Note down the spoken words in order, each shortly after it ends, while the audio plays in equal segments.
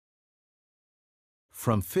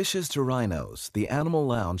From fishes to rhinos, the Animal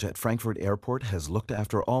Lounge at Frankfurt Airport has looked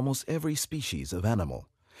after almost every species of animal.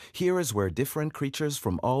 Here is where different creatures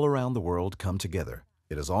from all around the world come together.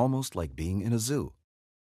 It is almost like being in a zoo.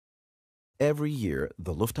 Every year,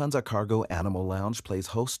 the Lufthansa Cargo Animal Lounge plays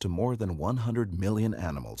host to more than 100 million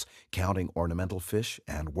animals, counting ornamental fish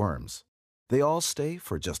and worms. They all stay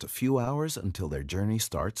for just a few hours until their journey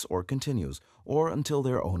starts or continues, or until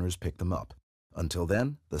their owners pick them up. Until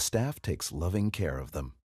then, the staff takes loving care of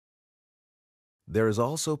them. There is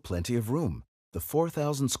also plenty of room. The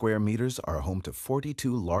 4,000 square meters are home to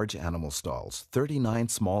 42 large animal stalls, 39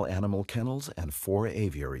 small animal kennels, and 4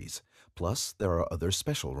 aviaries. Plus, there are other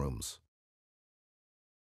special rooms.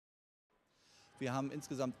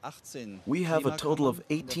 We have a total of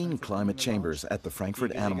 18 climate chambers at the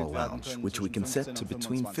Frankfurt Animal Lounge, which we can set to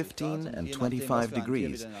between 15 and 25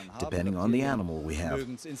 degrees, depending on the animal we have.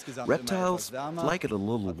 Reptiles like it a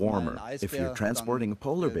little warmer. If you're transporting a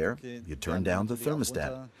polar bear, you turn down the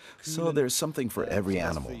thermostat. So there's something for every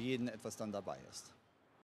animal.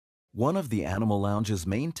 One of the Animal Lounge's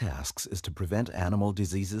main tasks is to prevent animal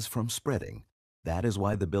diseases from spreading. That is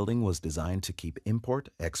why the building was designed to keep import,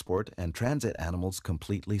 export, and transit animals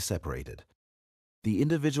completely separated. The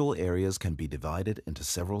individual areas can be divided into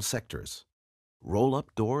several sectors.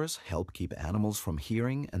 Roll-up doors help keep animals from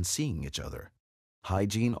hearing and seeing each other.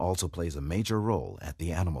 Hygiene also plays a major role at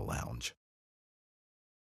the Animal Lounge.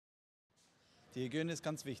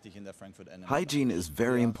 Hygiene is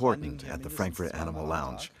very important at the Frankfurt Animal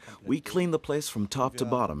Lounge. We clean the place from top to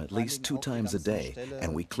bottom at least 2 times a day,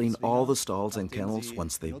 and we clean all the stalls and kennels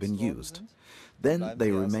once they've been used. Then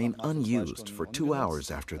they remain unused for 2 hours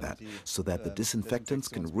after that, so that the disinfectants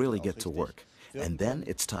can really get to work. And then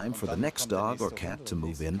it's time for the next dog or cat to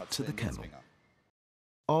move into the kennel.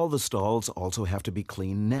 All the stalls also have to be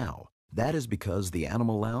cleaned now. That is because the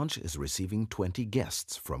Animal Lounge is receiving 20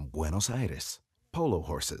 guests from Buenos Aires, polo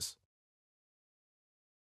horses.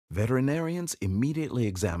 Veterinarians immediately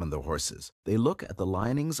examine the horses. They look at the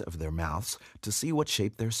linings of their mouths to see what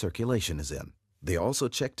shape their circulation is in. They also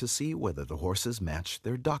check to see whether the horses match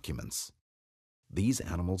their documents. These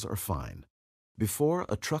animals are fine. Before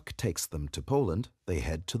a truck takes them to Poland, they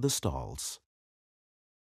head to the stalls.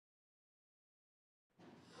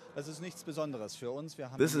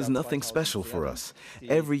 This is nothing special for us.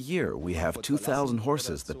 Every year we have 2,000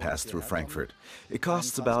 horses that pass through Frankfurt. It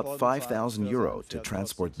costs about 5,000 euro to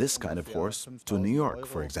transport this kind of horse to New York,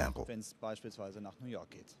 for example.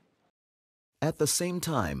 At the same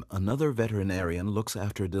time, another veterinarian looks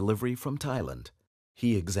after delivery from Thailand.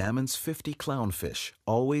 He examines 50 clownfish,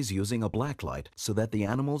 always using a black light so that the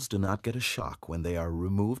animals do not get a shock when they are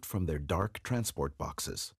removed from their dark transport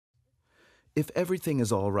boxes. If everything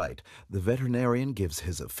is all right, the veterinarian gives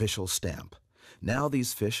his official stamp. Now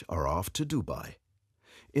these fish are off to Dubai.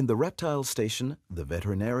 In the reptile station, the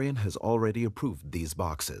veterinarian has already approved these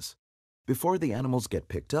boxes. Before the animals get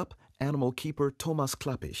picked up, animal keeper Thomas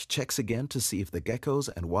Klappich checks again to see if the geckos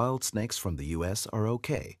and wild snakes from the US are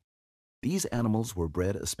okay. These animals were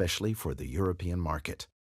bred especially for the European market.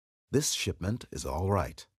 This shipment is all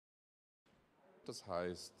right.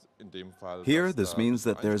 Here, this means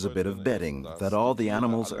that there's a bit of betting, that all the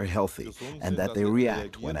animals are healthy, and that they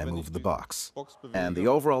react when I move the box. And the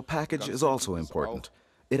overall package is also important.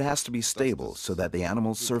 It has to be stable so that the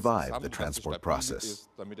animals survive the transport process.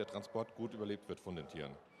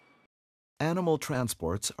 Animal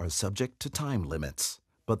transports are subject to time limits,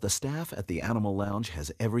 but the staff at the Animal Lounge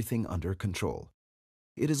has everything under control.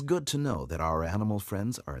 It is good to know that our animal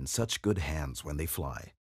friends are in such good hands when they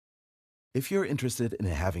fly. If you're interested in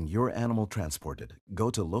having your animal transported, go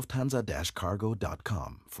to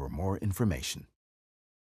lufthansa-cargo.com for more information.